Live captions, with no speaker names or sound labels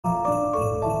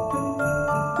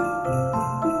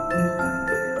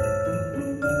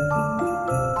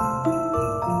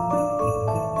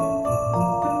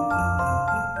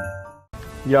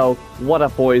Yo, what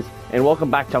up boys, and welcome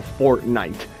back to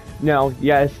Fortnite. Now,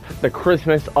 yes, the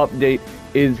Christmas update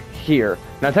is here.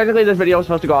 Now, technically this video was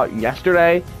supposed to go out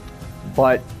yesterday,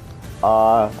 but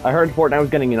I heard Fortnite was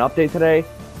getting an update today,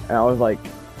 and I was like,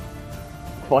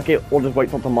 fuck it, we'll just wait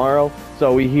till tomorrow.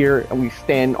 So we here and we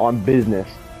stand on business.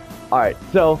 Alright,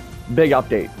 so, big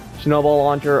update. Snowball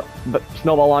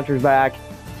launcher's back,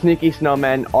 sneaky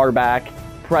snowmen are back,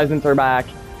 presents are back,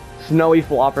 snowy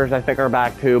floppers I think are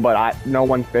back too, but no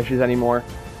one fishes anymore.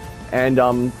 And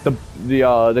the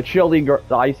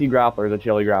icy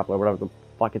grappler, whatever the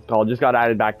fuck it's called, just got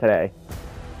added back today.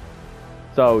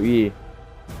 So yeah,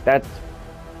 that's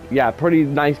pretty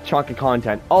nice chunk of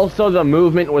content. Also, the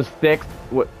movement was fixed.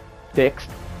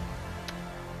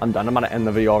 I'm done. I'm gonna end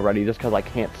the video already just because I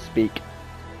can't speak.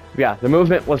 Yeah, the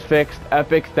movement was fixed.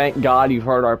 Epic, thank God you've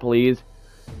heard our pleas.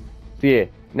 So yeah,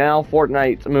 now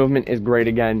Fortnite's movement is great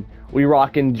again. We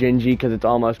rockin' Gingy because it's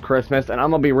almost Christmas, and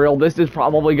I'm gonna be real, this is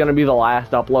probably gonna be the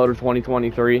last upload of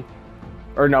 2023.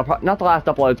 Or no, not the last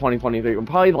upload of 2023, but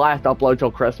probably the last upload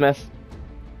till Christmas.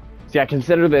 So yeah,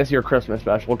 consider this your Christmas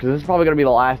special, because this is probably gonna be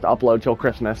the last upload till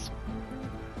Christmas.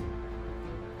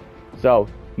 So,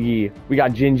 yeah, we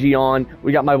got Gingy on,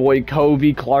 we got my boy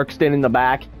Kobe Clarkston in the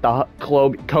back,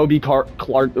 Kobe Clark,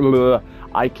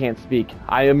 I can't speak.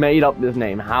 I made up this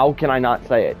name, how can I not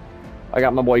say it? I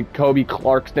got my boy Kobe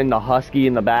Clarkston, the Husky,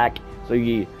 in the back. So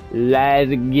yeah, let's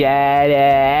get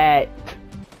it.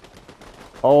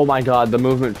 Oh my God, the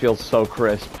movement feels so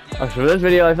crisp. Okay, so for this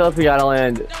video, I feel like we gotta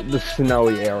land the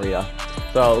snowy area.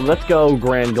 So let's go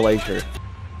Grand Glacier.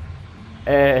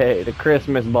 Hey, the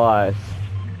Christmas bus.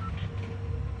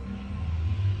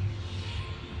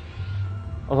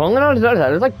 I was only noticed that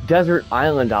there's like desert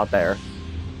island out there.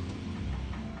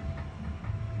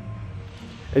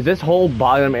 Is this whole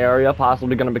bottom area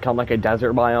possibly going to become like a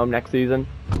desert biome next season?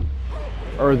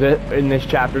 Or in this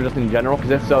chapter just in general?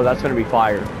 Because if so, that's going to be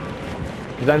fire.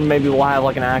 Because then maybe we'll have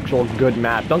like an actual good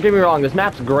map. Don't get me wrong, this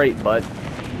map's great, but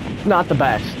it's not the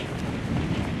best.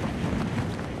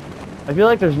 I feel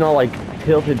like there's no like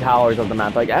tilted towers of the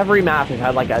map. Like every map has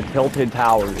had like a tilted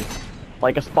towers.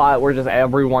 Like a spot where just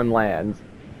everyone lands.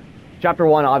 Chapter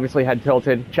 1 obviously had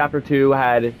tilted. Chapter 2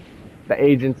 had the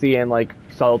agency and like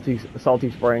Salty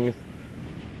Springs.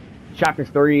 Chapter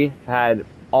 3 had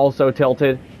also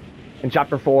tilted, and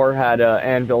Chapter 4 had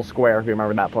Anvil Square, if you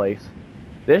remember that place.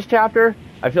 This chapter,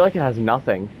 I feel like it has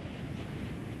nothing.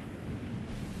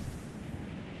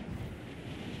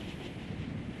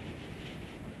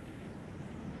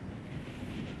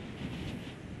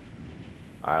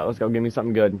 Alright, let's go, give me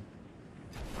something good.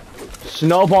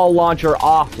 Snowball launcher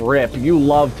off rip, you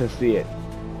love to see it.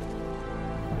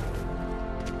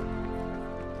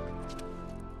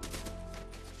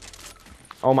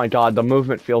 Oh my God, the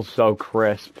movement feels so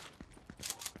crisp.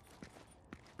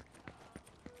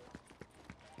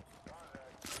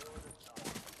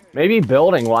 Maybe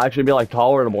building will actually be like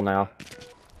tolerable now.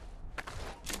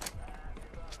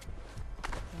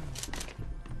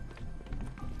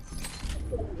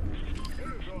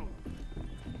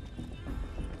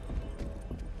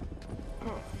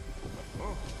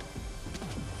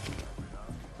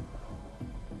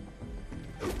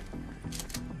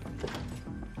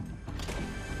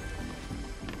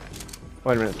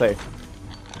 Wait a minute, safe.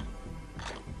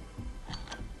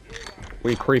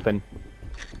 We creeping.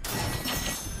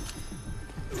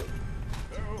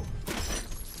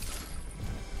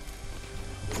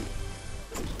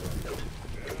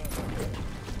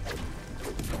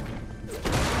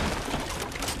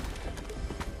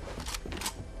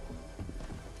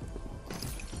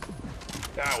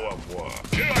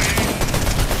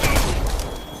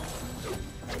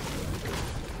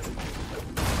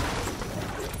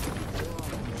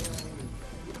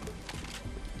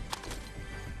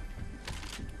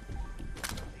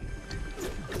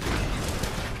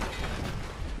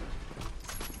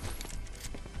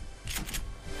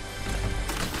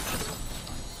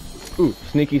 Ooh,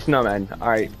 sneaky snowmen.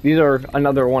 Alright, these are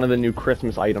another one of the new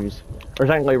Christmas items. Or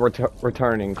technically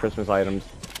returning Christmas items.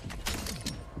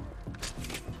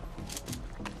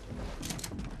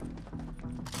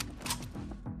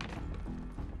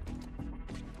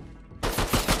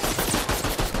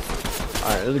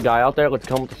 Alright, there's a guy out there. Let's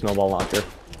come with the snowball launcher.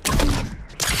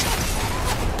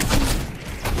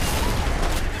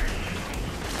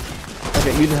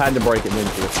 Okay, you just had to break it,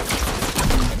 didn't you?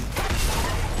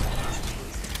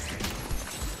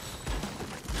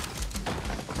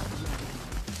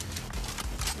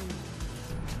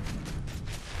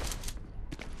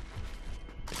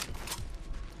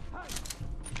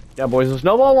 Yeah, boys, the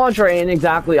snowball launcher ain't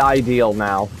exactly ideal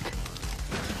now.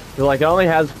 So, like, it only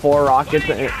has 4 rockets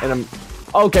and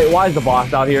Okay, why is the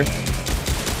boss out here?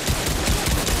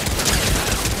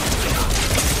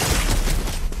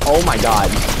 Oh my god.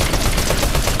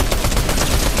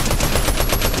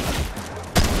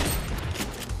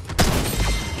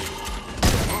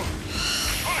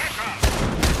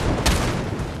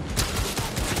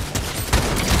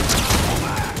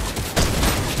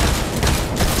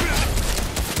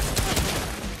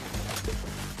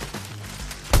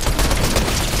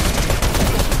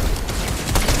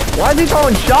 Why is he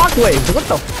throwing shockwaves? What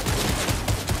the f—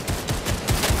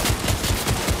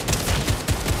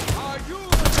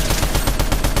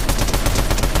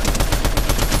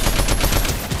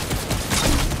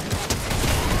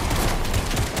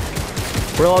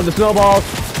 Reload the snowballs.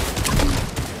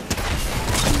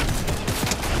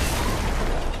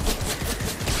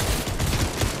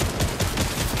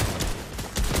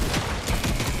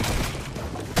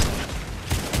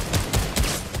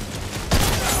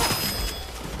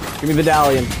 Give me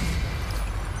medallion.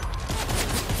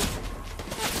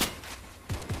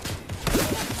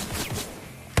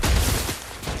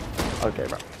 Okay,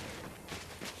 bro.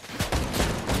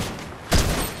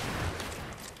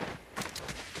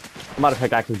 I'm about to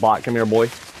pickaxe his bot. Come here, boy.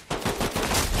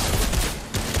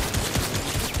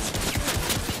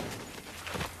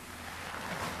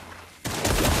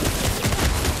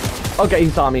 Okay, he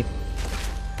saw me.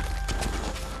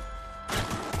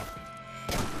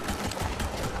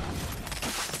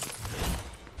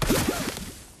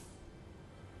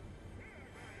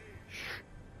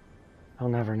 I'll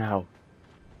never know.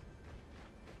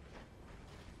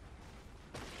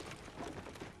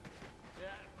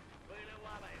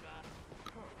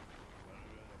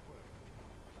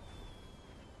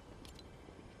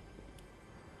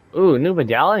 Ooh, new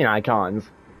medallion icons.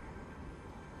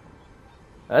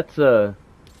 That's,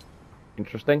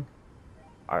 interesting.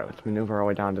 Alright, let's maneuver our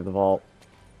way down to the vault.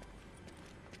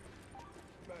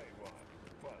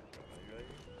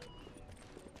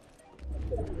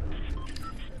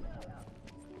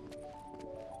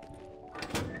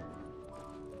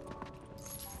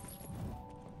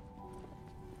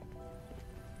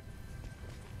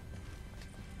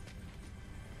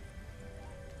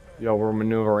 Yo, we're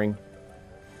maneuvering.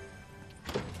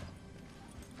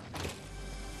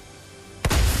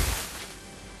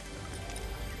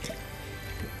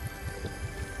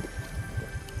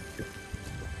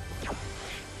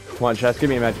 Come on, Chess,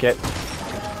 give me a med kit.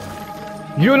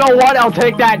 You know what? I'll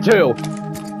take that too!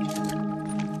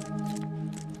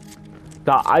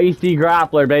 The Icy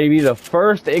Grappler, baby. The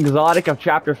first exotic of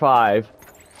Chapter 5.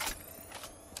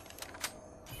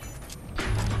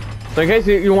 So in case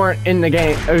you weren't in the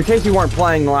game, in case you weren't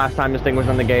playing the last time this thing was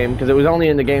in the game, because it was only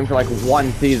in the game for like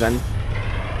one season.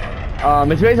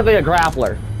 It's basically a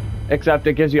grappler, except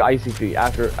it gives you icy feet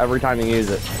after every time you use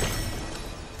it.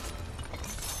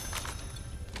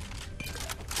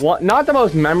 Well, not the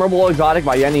most memorable exotic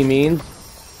by any means,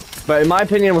 but in my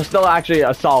opinion was still actually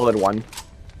a solid one.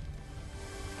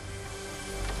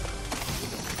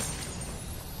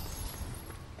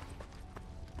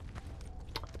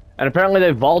 And apparently they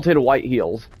vaulted white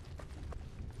heels.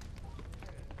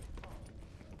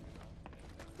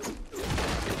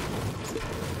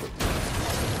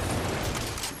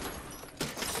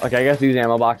 Okay, I guess these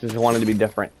ammo boxes wanted to be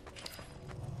different.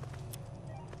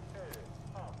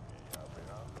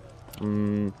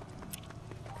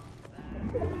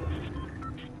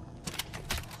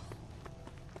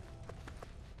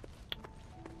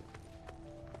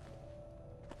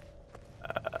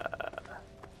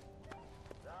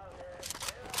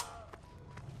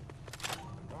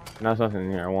 There's nothing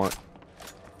in here I want.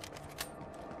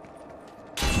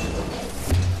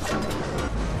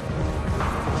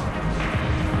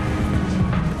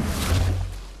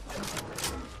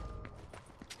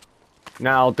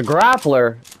 Now, the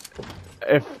grappler,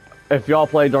 if y'all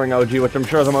played during OG, which I'm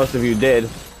sure the most of you did,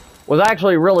 was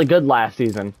actually really good last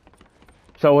season.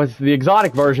 So with the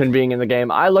exotic version being in the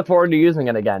game, I look forward to using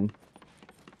it again.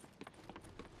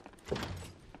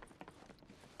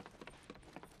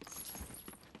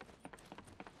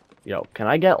 Yo, can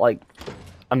I get, like,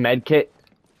 a med kit?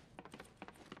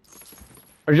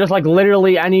 Or just, like,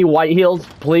 literally any white heals,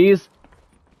 please?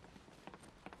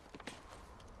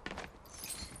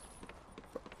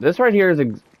 This right here is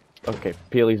okay,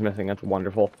 Peely's missing, that's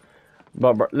wonderful.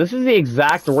 But this is the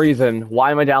exact reason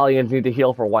why medallions need to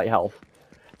heal for white health.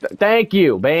 Thank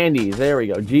you, bandies, there we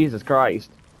go, Jesus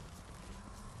Christ.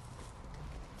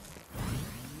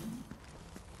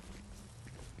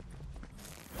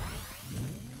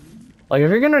 Like, if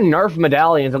you're gonna nerf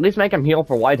medallions, at least make them heal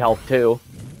for white health, too.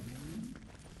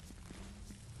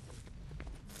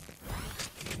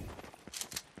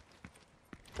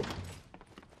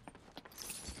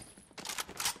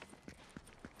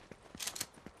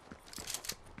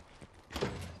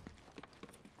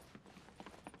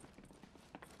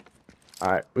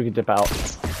 Alright, we can dip out.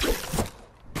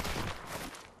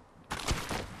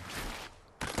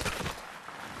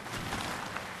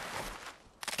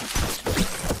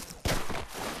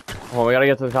 Oh, we gotta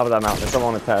get to the top of that mountain. There's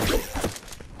someone on a test.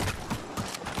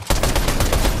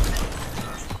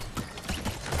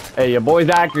 Hey, your boy's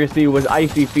accuracy was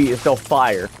icy feet is still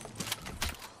fire.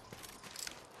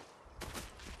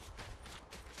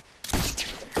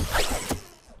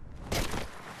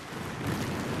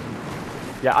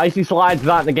 Yeah, icy slide's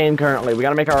not in the game currently. We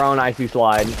gotta make our own icy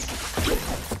slide.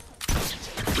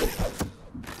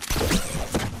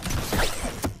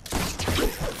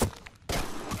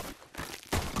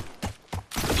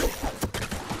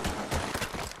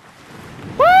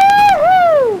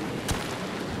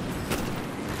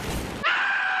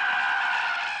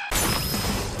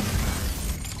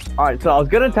 Alright, so I was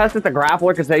gonna test if the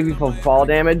grappler could save you from fall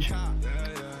damage.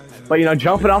 But, you know,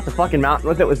 jumping off the fucking mountain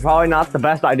with it was probably not the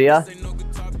best idea.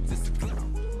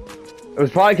 It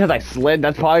was probably because I slid.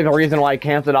 That's probably the reason why I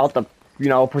canceled out the, you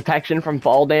know, protection from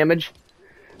fall damage.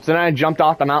 So then I jumped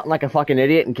off the mountain like a fucking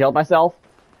idiot and killed myself.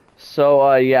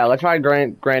 So, yeah, let's try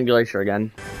Grand Glacier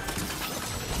again.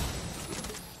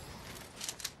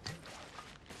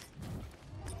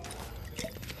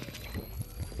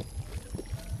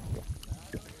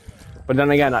 But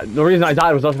then again, the reason I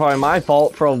died was also probably my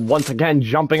fault for once again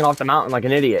jumping off the mountain like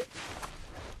an idiot.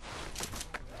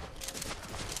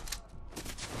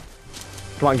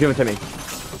 Come on, give it to me.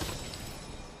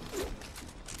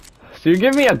 So you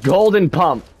give me a golden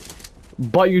pump,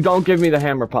 but you don't give me the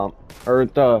hammer pump, or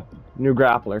the new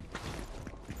grappler.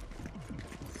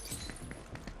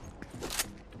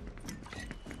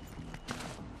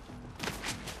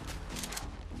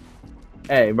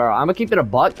 Hey, bro, I'm gonna keep it a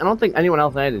buck. I don't think anyone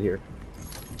else landed here.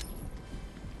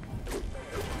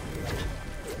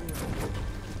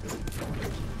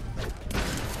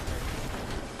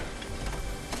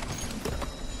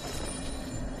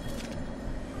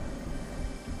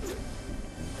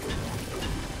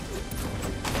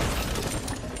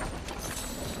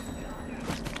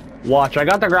 Watch, I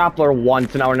got the grappler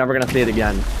once, and now we're never gonna see it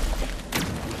again.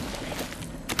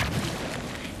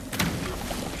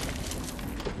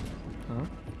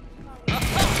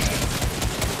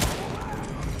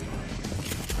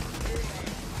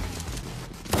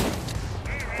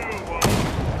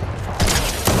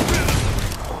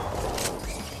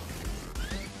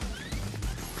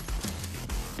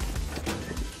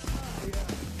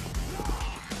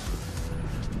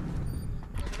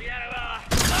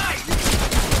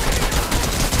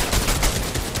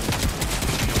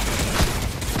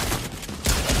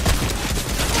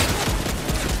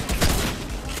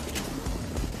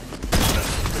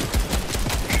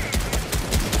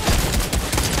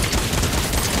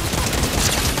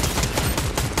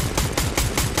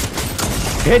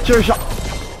 Hit your shot.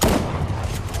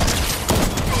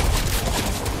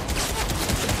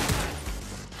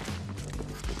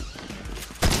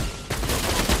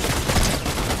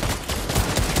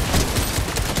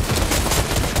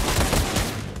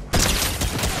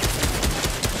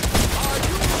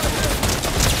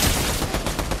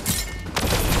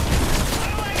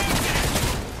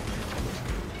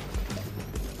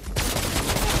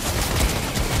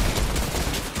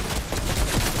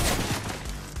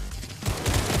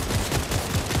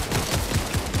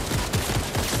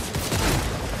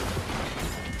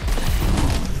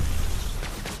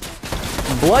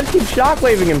 Blood keeps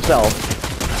shockwaving himself.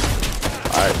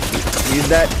 Alright, use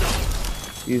that.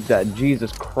 Use that.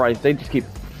 Jesus Christ, they just keep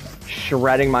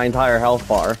shredding my entire health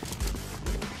bar.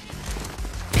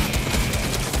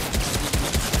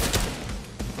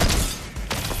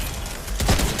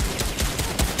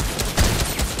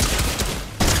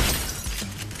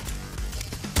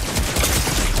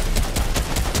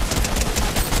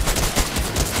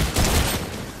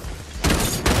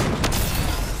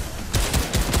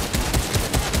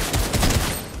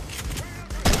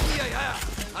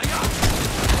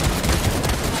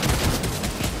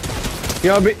 You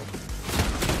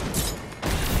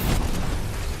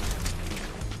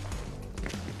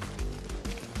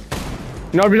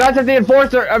know, it'd be nice if the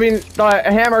enforcer, I mean, the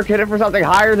hammer could hit for something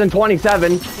higher than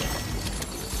 27.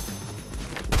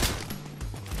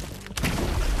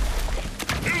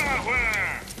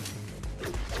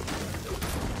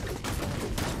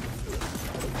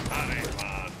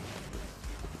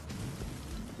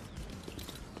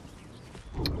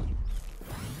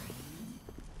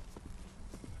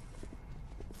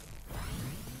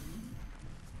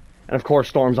 And of course,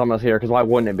 Storm's almost here, because why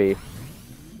wouldn't it be?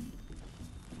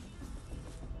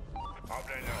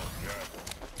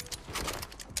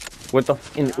 With the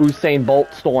fucking Usain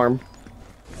Bolt Storm.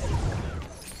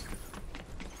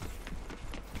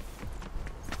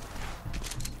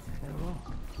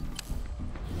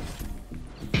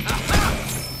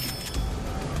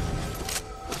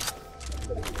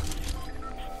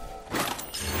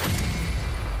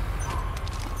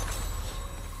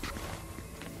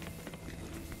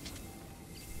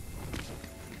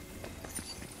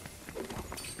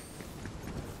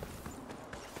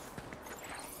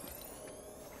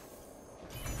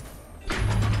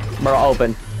 Bro,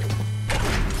 open.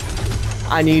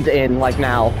 I need in, like,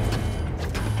 now.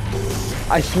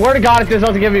 I swear to God, if this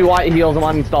doesn't give me white heals, I'm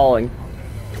uninstalling.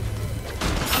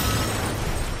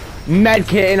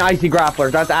 Medkit and Icy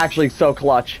Grappler. That's actually so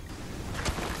clutch.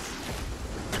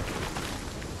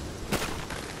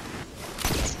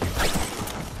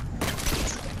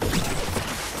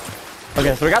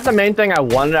 Okay, so we got the main thing I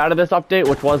wanted out of this update,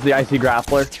 which was the Icy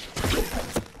Grappler.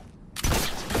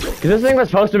 Because this thing was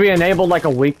supposed to be enabled like a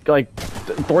week, like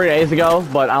 3 days ago,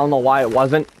 but I don't know why it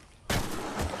wasn't.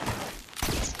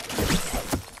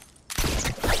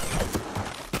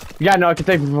 Yeah, no, it can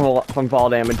take from fall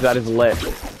damage. That is lit.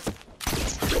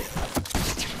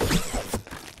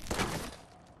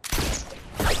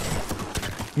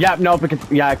 Yeah, nope, it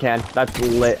can, yeah, I can. That's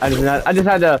lit. I just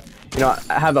had to, you know,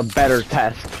 have a better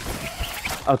test.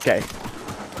 Okay.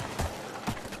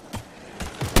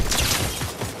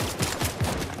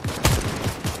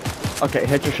 Okay,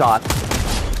 hit your shot.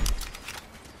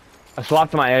 I swapped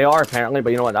to my AR apparently,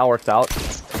 but you know what? That works out.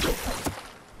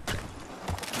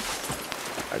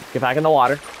 Alright, let's get back in the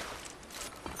water.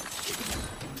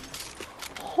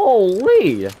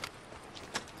 Holy!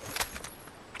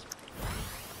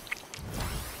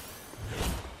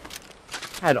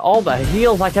 Had all the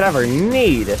heals I could ever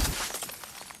need.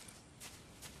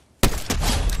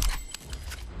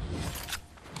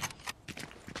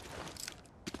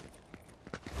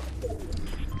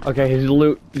 Okay, his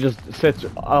loot just sits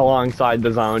alongside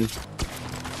the zone.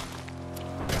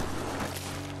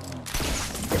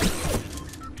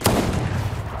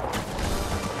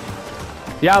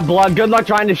 Yeah, Blood, good luck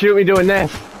trying to shoot me doing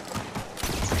this.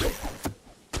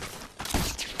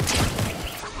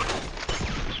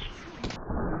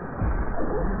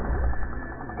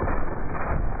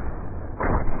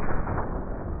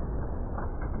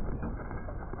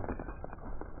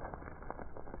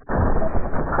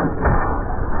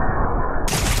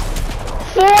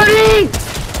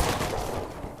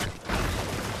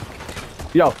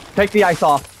 Yo, take the ice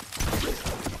off.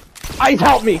 Ice,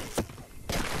 help me!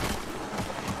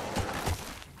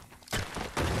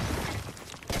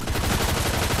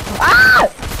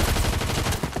 Ah!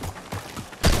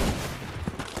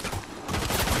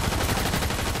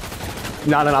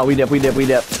 No, we dip.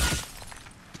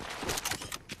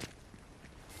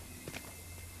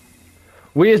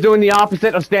 We is doing the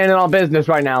opposite of standing on business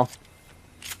right now.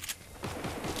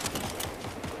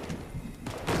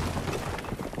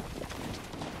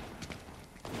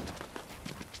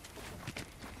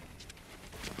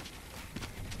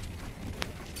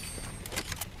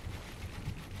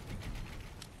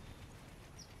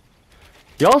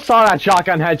 Y'all saw that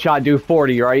shotgun headshot do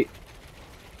 40, right?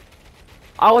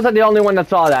 I wasn't the only one that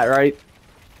saw that, right?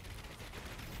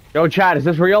 Yo, chat, is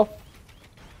this real?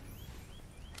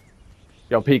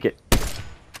 Yo, peek it.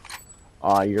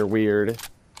 Aw, you're weird.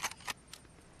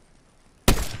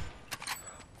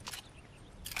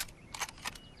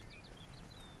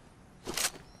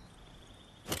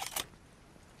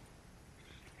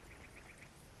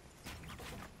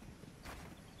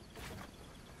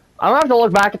 I don't have to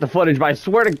look back at the footage, but I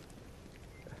swear to...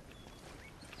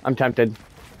 I'm tempted.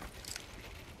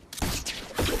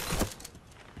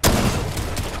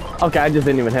 Okay, I just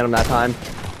didn't even hit him that time.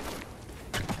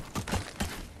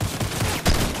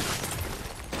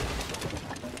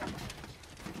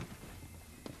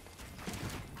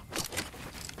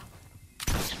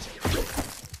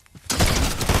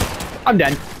 I'm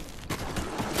dead.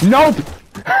 Nope!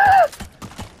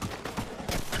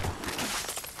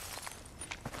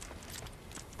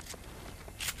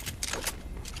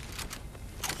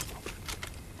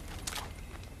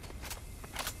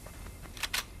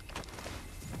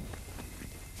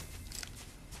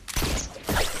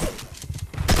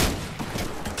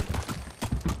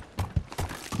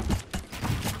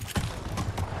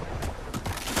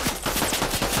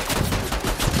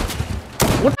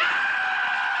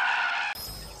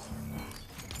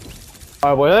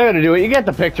 Alright, well, they're gonna do it. You get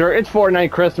the picture. It's Fortnite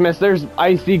Christmas. There's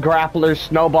icy grapplers,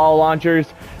 snowball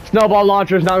launchers. Snowball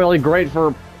launcher's not really great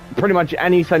for pretty much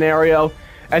any scenario.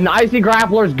 And the icy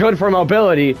grappler's good for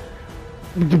mobility,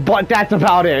 but that's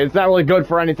about it. It's not really good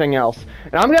for anything else.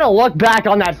 And I'm gonna look back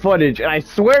on that footage, and I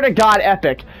swear to God,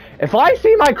 Epic, if I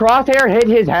see my crosshair hit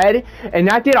his head, and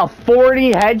that did a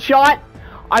 40 headshot,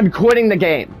 I'm quitting the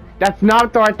game. That's not a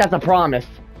threat, that's a promise.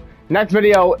 Next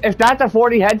video, if that's a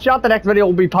 40 headshot, the next video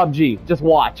will be PUBG. Just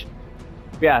watch.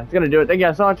 Yeah, it's gonna do it. Thank you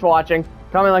guys so much for watching.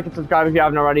 Comment, like, and subscribe if you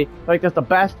haven't already. I think that's the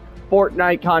best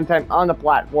Fortnite content on the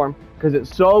platform, because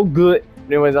it's so good.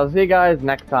 Anyways, I'll see you guys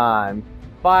next time.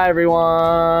 Bye, everyone.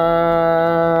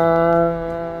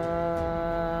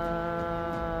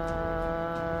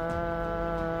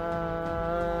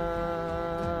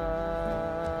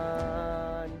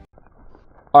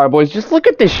 All right, boys, just look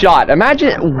at this shot.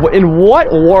 Imagine, in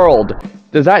what world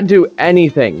does that do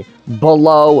anything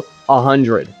below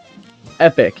 100?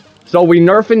 Epic. So we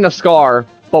nerfing the Scar,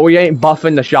 but we ain't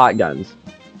buffing the shotguns.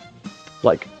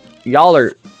 Like, y'all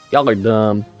are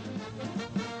dumb.